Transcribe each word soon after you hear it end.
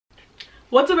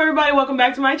What's up everybody, welcome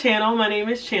back to my channel. My name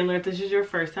is Chandler if this is your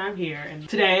first time here. And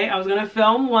today I was gonna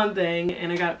film one thing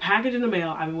and I got a package in the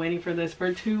mail. I've been waiting for this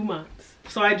for 2 months.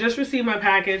 So I just received my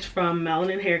package from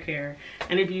Melanin Hair Care.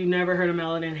 And if you've never heard of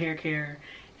Melanin Hair Care,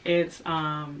 it's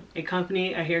a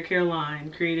company, a hair care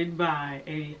line created by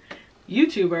a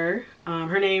YouTuber.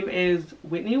 Her name is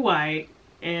Whitney White.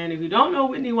 And if you don't know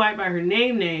Whitney White by her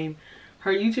name,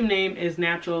 her YouTube name is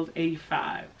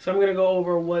Naturals85. So I'm gonna go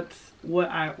over what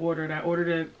I ordered. I ordered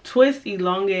a Twist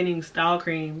Elongating Style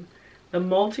Cream, the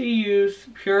multi-use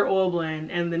pure oil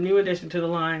blend, and the new addition to the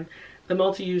line, the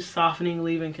multi-use softening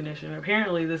leave-in conditioner.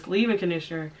 Apparently this leave-in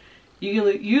conditioner, you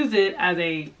can use it as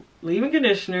a leave-in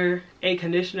conditioner, a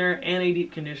conditioner, and a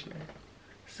deep conditioner.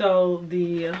 So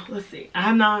let's see, I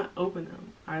have not opened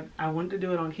them. I wanted to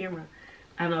do it on camera.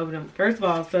 I haven't opened them. First of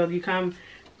all, so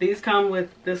these come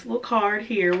with this little card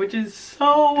here, which is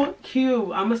so cute.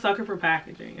 I'm a sucker for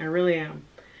packaging. I really am.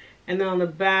 And then on the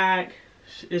back,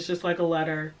 it's just like a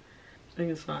letter. I think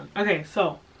it's fun. Okay,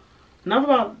 so enough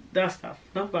about that stuff.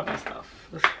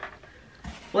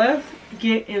 Let's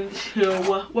get into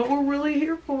what we're really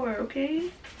here for,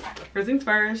 okay? First things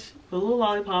first, put a little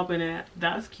lollipop in it.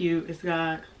 That's cute. It's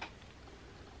got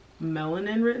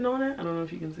Melanin written on it. I don't know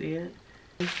if you can see it.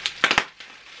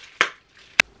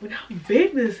 Look how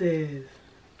big this is.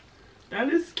 That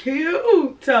is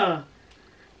cute.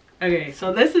 Okay,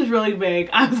 so this is really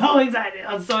big. I'm so excited.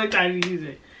 I'm so excited to use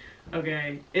it.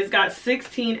 Okay, it's got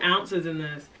 16 ounces in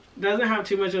this. Doesn't have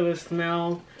too much of a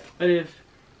smell, but if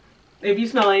you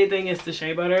smell anything, it's the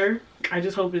Shea Butter. I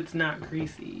just hope it's not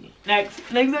greasy. Next.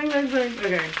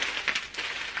 Okay.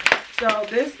 So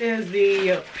this is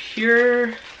the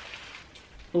Pure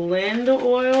Blend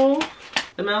Oil.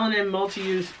 The Melanin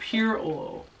Multi-Use Pure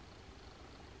Oil.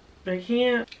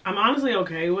 I'm honestly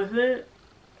okay with it.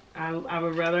 I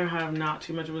would rather have not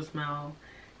too much of a smell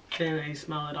than a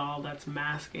smell at all that's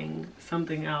masking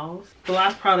something else. The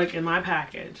last product in my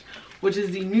package, which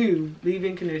is the new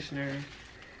leave-in conditioner.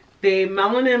 The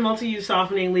Melanin Multi-Use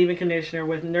Softening Leave-in Conditioner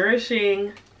with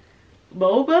nourishing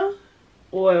boba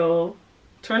oil,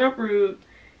 turnip root,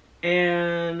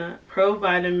 and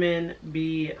provitamin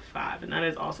B5, and that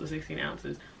is also 16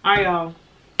 ounces. All right, y'all,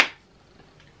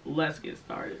 let's get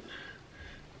started.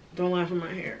 Don't laugh at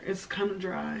my hair, it's kind of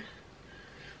dry.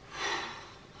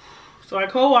 So I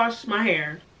co-washed my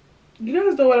hair. You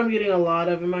guys know what I'm getting a lot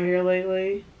of in my hair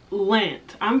lately?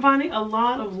 Lint. I'm finding a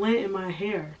lot of lint in my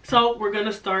hair. So we're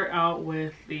gonna start out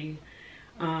with the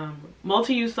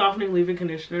multi-use softening leave-in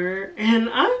conditioner, and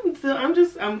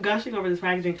I'm gushing over this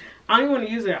packaging. I don't even want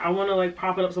to use it. I want to like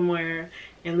prop it up somewhere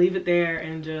and leave it there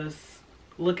and just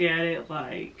look at it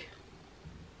like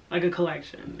a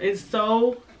collection. It's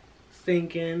so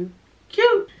stinking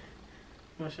cute.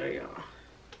 I'm gonna show y'all.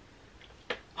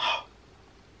 Oh.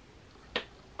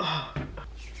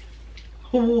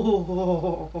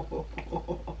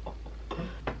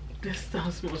 This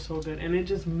stuff smells so good and it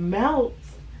just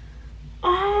melts.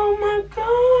 Oh my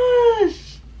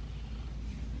gosh,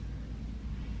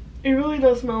 it really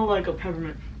does smell like a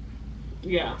peppermint.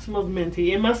 Yeah, it smells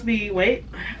minty. It must be, wait,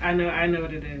 I know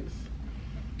what it is.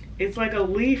 It's like a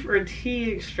leaf or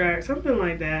tea extract, something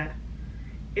like that.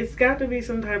 It's got to be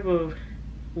some type of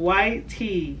white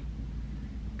tea.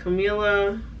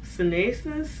 Camellia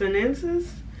sinensis?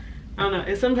 I don't know,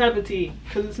 it's some type of tea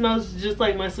because it smells just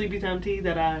like my sleepy time tea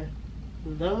that I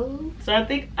love. So I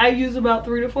think I used about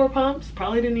 3 to 4 pumps.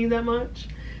 Probably didn't need that much,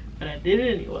 but I did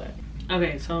it anyway.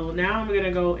 Okay, so now I'm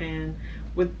gonna go in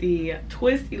with the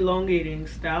Twist Elongating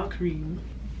Style Cream.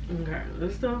 Okay,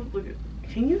 this stuff, look at,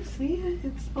 can you see it?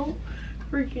 It's so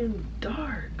freaking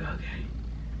dark. Okay,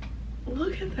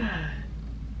 look at that.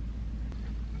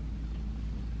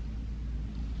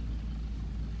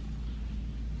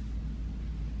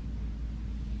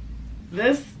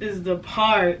 This is the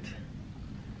part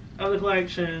of the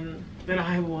collection that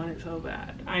I wanted so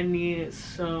bad. I need it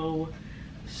so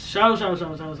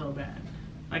bad.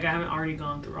 Like, I haven't already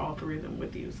gone through all 3 of them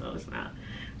with you, so it's not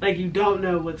like you don't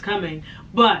know what's coming.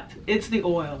 But it's the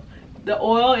oil. The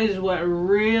oil is what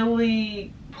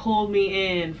really pulled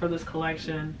me in for this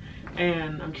collection,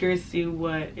 and I'm curious to see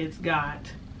what it's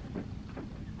got.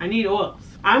 I need oils.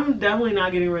 I'm definitely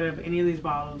not getting rid of any of these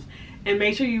bottles. And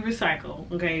make sure you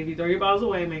recycle, okay? If you throw your bottles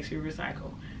away, make sure you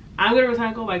recycle. I'm gonna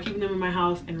recycle by keeping them in my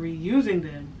house and reusing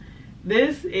them.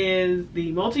 This is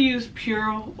the multi-use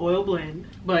pure oil blend,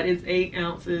 but it's 8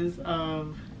 ounces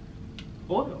of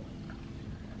oil.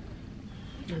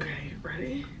 Okay,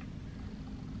 ready?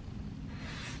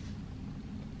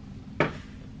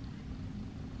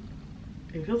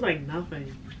 It feels like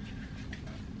nothing.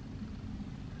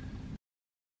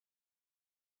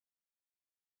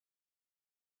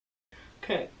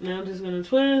 Okay, now I'm just gonna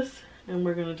twist and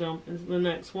we're gonna jump into the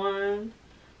next one.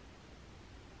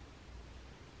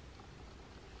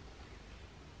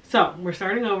 So we're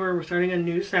starting over, we're starting a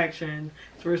new section.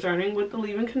 So we're starting with the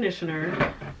leave-in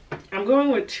conditioner. I'm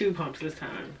going with 2 pumps this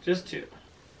time, just 2.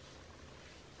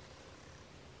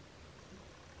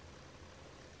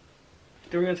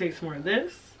 Then we're gonna take some more of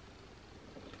this.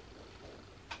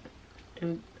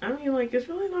 And I mean, like, it's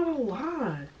really not a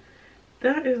lot.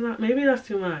 That is not, maybe that's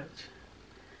too much.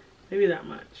 Maybe that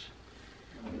much.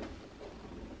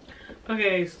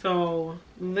 Okay, so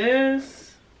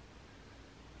this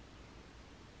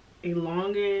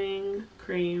elongating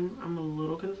cream I'm a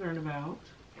little concerned about.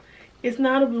 It's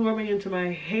not absorbing into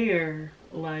my hair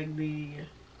like the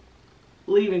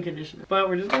leave-in conditioner. But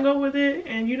we're just gonna go with it,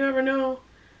 and you never know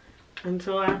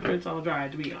until after it's all dry,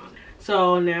 to be honest.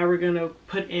 So now we're gonna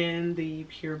put in the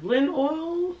Pure Blend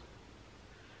oil,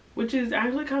 which is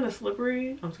actually kind of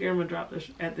slippery. I'm scared I'm gonna drop this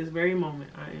at this very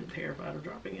moment. I am terrified of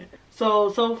dropping it. So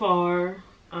far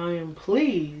I am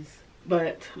pleased,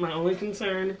 but my only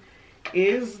concern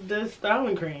is the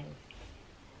styling cream,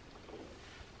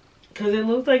 because it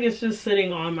looks like it's just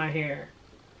sitting on my hair.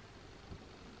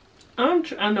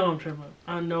 I know I'm tripping.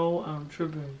 I know I'm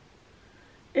tripping.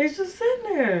 It's just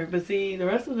sitting there. But see, the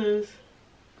rest of this,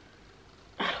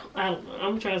 I don't know.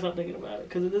 I'm trying to stop thinking about it,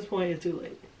 because at this point it's too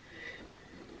late.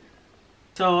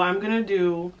 So I am gonna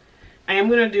do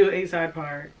a side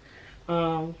part,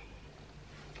 and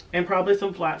probably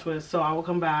some flat twists. So I will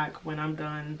come back when I'm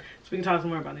done so we can talk some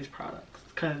more about these products,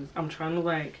 because I'm trying to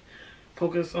like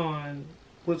focus on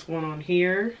what's going on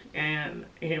here, and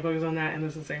I can't focus on that and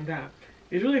at the same time.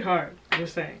 It's really hard, I'm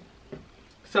just saying.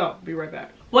 So be right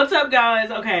back. What's up,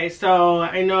 guys? Okay, so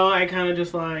I know I kind of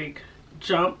just like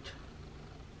jumped,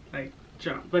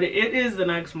 but it is the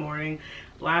next morning.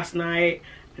 Last night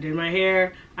I did my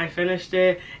hair, I finished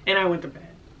it, and I went to bed.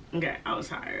 Okay, I was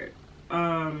tired.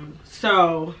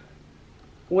 So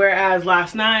whereas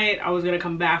last night I was gonna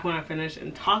come back when I finished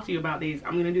and talk to you about these,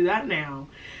 I'm gonna do that now.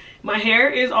 My hair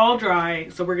is all dry,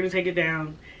 so we're gonna take it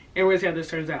down and we're gonna see how this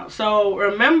turns out. So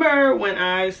remember when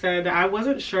I said that I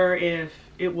wasn't sure if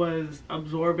it was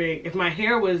absorbing, if my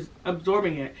hair was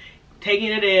absorbing it,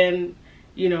 taking it in,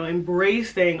 you know,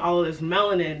 embracing all of this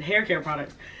melanin hair care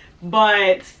products.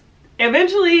 But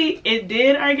eventually it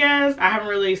did, I guess. I haven't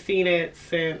really seen it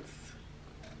since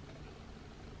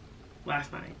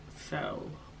last night, so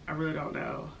I really don't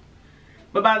know.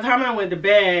 But by the time I went to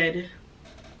bed,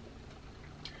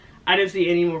 I didn't see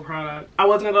any more product. I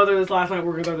wasn't gonna go through this last night,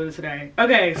 we're gonna go through this today.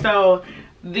 Okay, so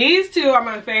these two are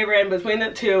my favorite, and between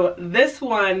the two, this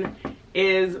one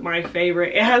is my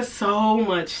favorite. It has so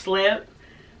much slip.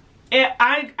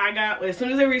 I got, as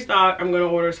soon as they restock, I'm gonna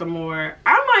order some more.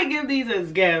 I might give these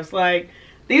as gifts. Like,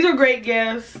 these are great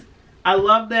gifts. I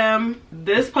love them.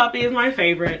 This puppy is my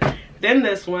favorite. Then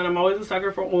this one, I'm always a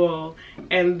sucker for oil.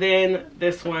 And then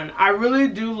this one. I really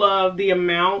do love the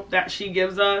amount that she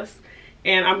gives us.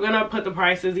 And I'm gonna put the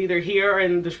prices either here or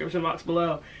in the description box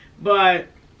below. But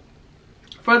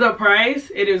for the price,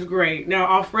 it is great. Now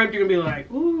off rip, you're gonna be like,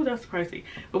 ooh, that's pricey.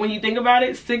 But when you think about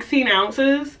it, 16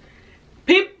 ounces,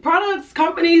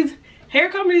 hair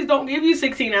companies don't give you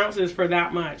 16 ounces for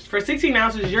that much. For 16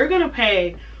 ounces, you're gonna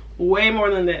pay way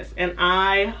more than this. And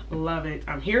I love it.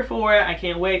 I'm here for it. I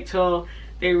can't wait till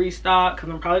they restock, because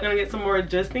I'm probably gonna get some more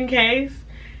just in case.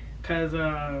 Because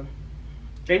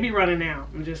they be running out,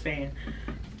 I'm just saying.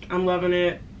 I'm loving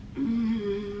it.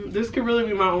 This could really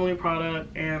be my only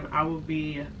product, and I will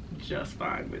be just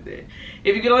fine with it.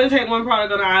 If you could only take one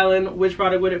product on the island, which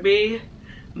product would it be?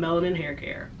 Melanin hair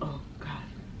care. Oh god,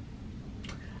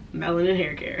 melanin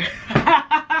hair care.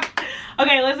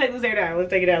 Okay, let's take this hair down. Let's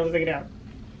take it down. Let's take it down.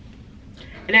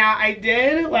 Now I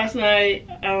did last night,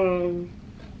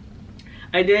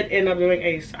 I did end up doing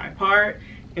a side part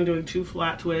and doing 2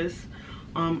 flat twists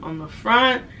on the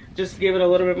front, just to give it a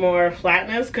little bit more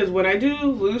flatness, because when I do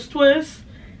loose twists,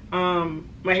 my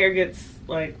hair gets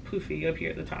like poofy up here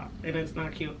at the top, and it's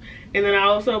not cute. And then I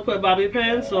also put bobby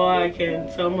pins so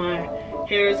my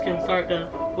hairs can start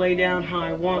to lay down how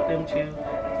I want them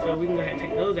to. So we can go ahead and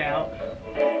take those out.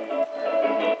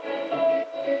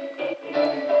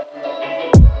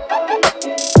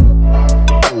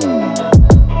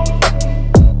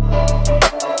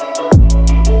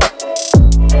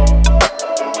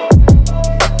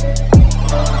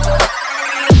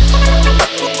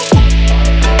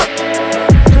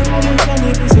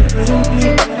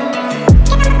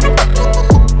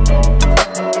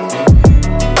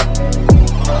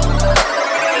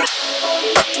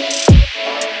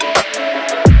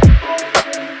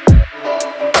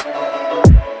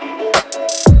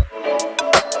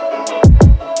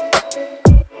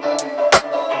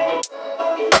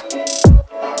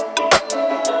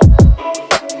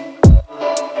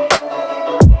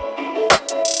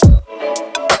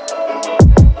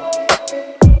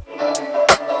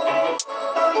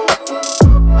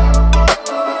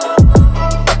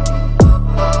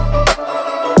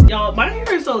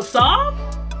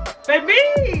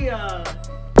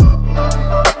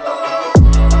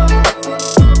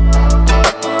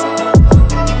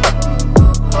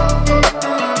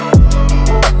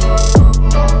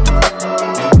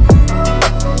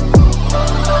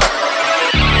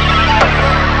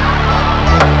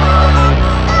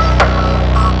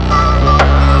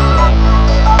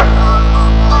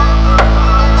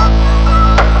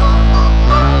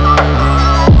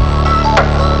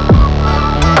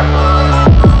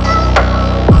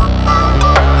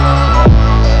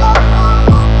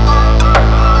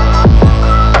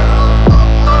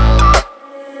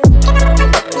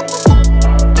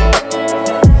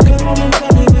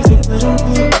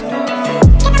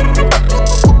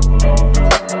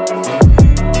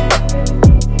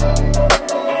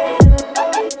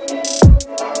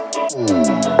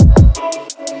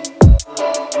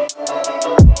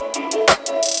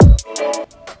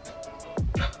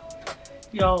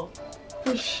 Y'all,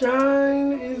 the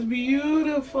shine is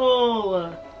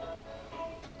beautiful.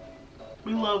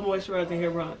 We love moisturizing hair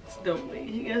products, don't we?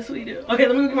 Yes, we do. Okay,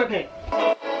 let me look at my paint.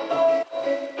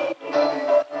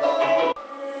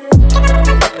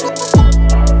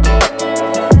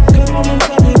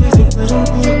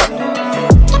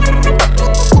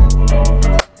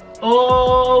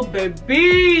 Oh,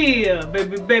 baby.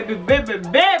 Baby, baby, baby,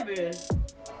 baby.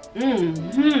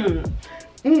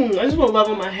 I just want to love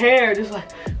on my hair. Just like,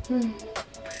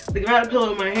 Like if I had a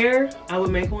pillow in my hair, I would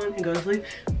make one and go to sleep.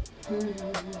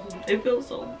 It feels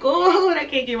so good. I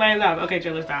can't keep my hands off. Okay,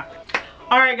 Chandler, stop.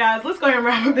 Alright guys, let's go ahead and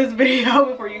wrap up this video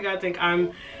before you guys think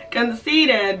I'm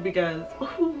conceited, because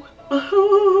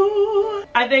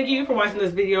I thank you for watching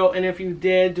this video, and if you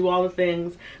did do all the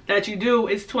things that you do,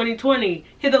 it's 2020.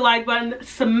 Hit the like button,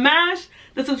 smash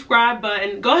the subscribe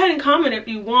button, go ahead and comment if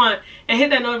you want, and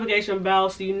hit that notification bell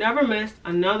so you never miss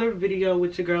another video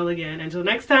with your girl again. Until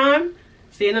next time,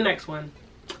 see you in the next one.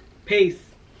 Peace.